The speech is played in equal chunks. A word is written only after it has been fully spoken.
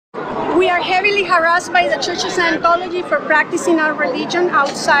We are heavily harassed by the Church of Scientology for practicing our religion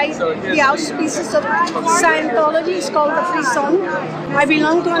outside the auspices of Scientology. It's called the Free Zone. I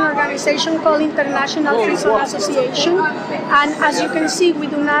belong to an organization called International Free Zone Association, and as you can see, we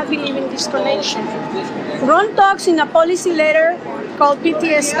do not believe in disconnection. Ron talks in a policy letter called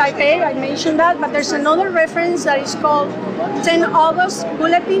PTS Type A, I mentioned that, but there's another reference that is called 10 August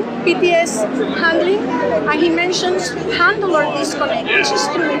Bulletin, PTS Handling, and he mentions handle or disconnect, which is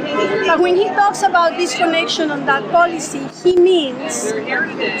true. But when he talks about disconnection on that policy, he means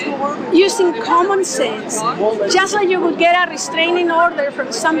using common sense. Just like you would get a restraining order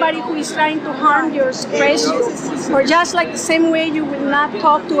from somebody who is trying to harm you or stress you, or just like the same way you will not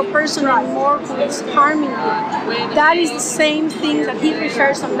talk to a person anymore who is harming you. That is the same thing that he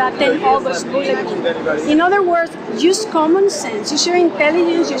refers on that 10 August Bulletin. In other words, use common sense, use your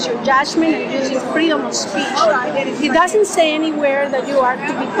intelligence, use your judgment, and use your freedom of speech. It doesn't say anywhere that you are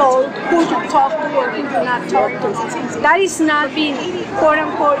to be told who to talk to or who to not talk to. That is not being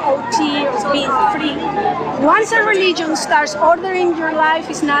quote-unquote OT or being free. Once a religion starts ordering your life,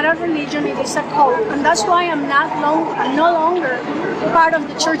 it's not a religion, it is a cult. And that's why I'm no longer part of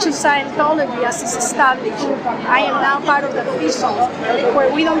the Church of Scientology as it's established. I am now part of the Free Zone,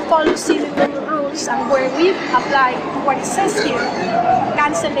 where we don't follow silly little rules and where we apply what it says here,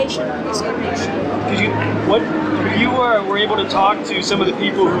 cancellation or disconnection. You were able to talk to some of the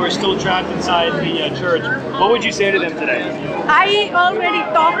people who are still trapped inside the church. What would you say to them today? I already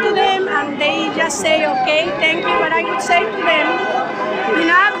talked to them and they just say, okay, thank you, but I would say to them, do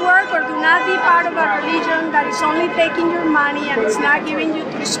not work or do not be part of a religion that is only taking your money and is not giving you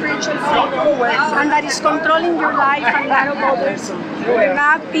true spiritual freedom and that is controlling your life and that of others. Do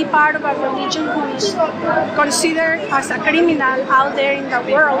not be part of a religion who is considered as a criminal out there in the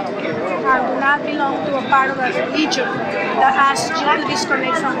world, and do not belong to a part of a religion that asks you to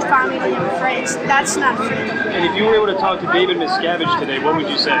disconnect from family and friends. That's not freedom. And if you were able to talk to David Miscavige today, what would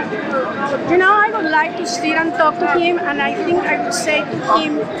you say? You know, I would like to sit and talk to him, and I think I would say to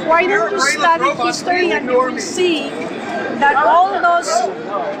him, why don't you study history and you will see that all those,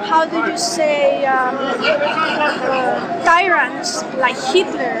 how do you say, tyrants like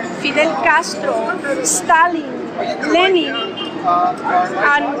Hitler, Fidel Castro, Stalin, Lenin,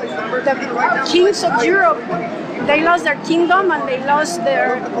 and the kings of Europe, they lost their kingdom and they lost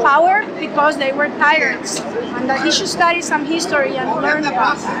their power because they were tyrants. And that he should study some history and learn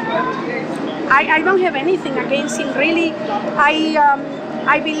about that. I don't have anything against him, really.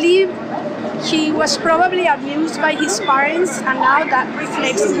 I believe he was probably abused by his parents, and now that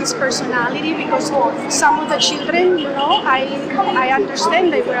reflects in his personality because some of the children, you know, I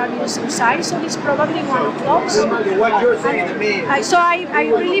understand they were abused inside, so he's probably one of those. So I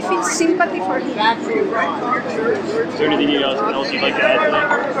really feel sympathy for him. Is there anything else you'd like to add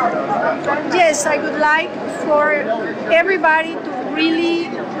today? Yes, I would like for everybody to really,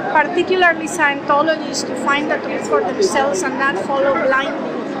 particularly Scientologists, to find the truth for themselves and not follow blindly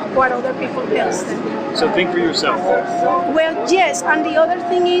what other people tell them. So think for yourself. Well, yes, and the other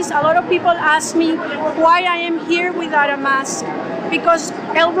thing is, a lot of people ask me why I am here without a mask. Because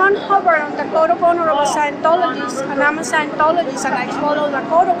L. Ron Hubbard, on the Code of Honor of a Scientologist, and I'm a Scientologist and I follow the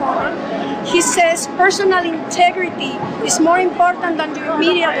Code of Honor, he says personal integrity is more important than your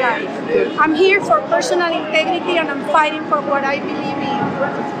immediate life. I'm here for personal integrity and I'm fighting for what I believe in.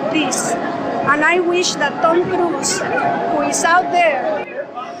 This. And I wish that Tom Cruise, who is out there,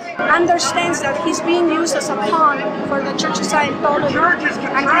 understands that he's being used as a pawn for the Church of Scientology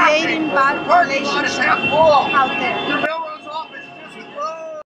and creating bad relationships out there.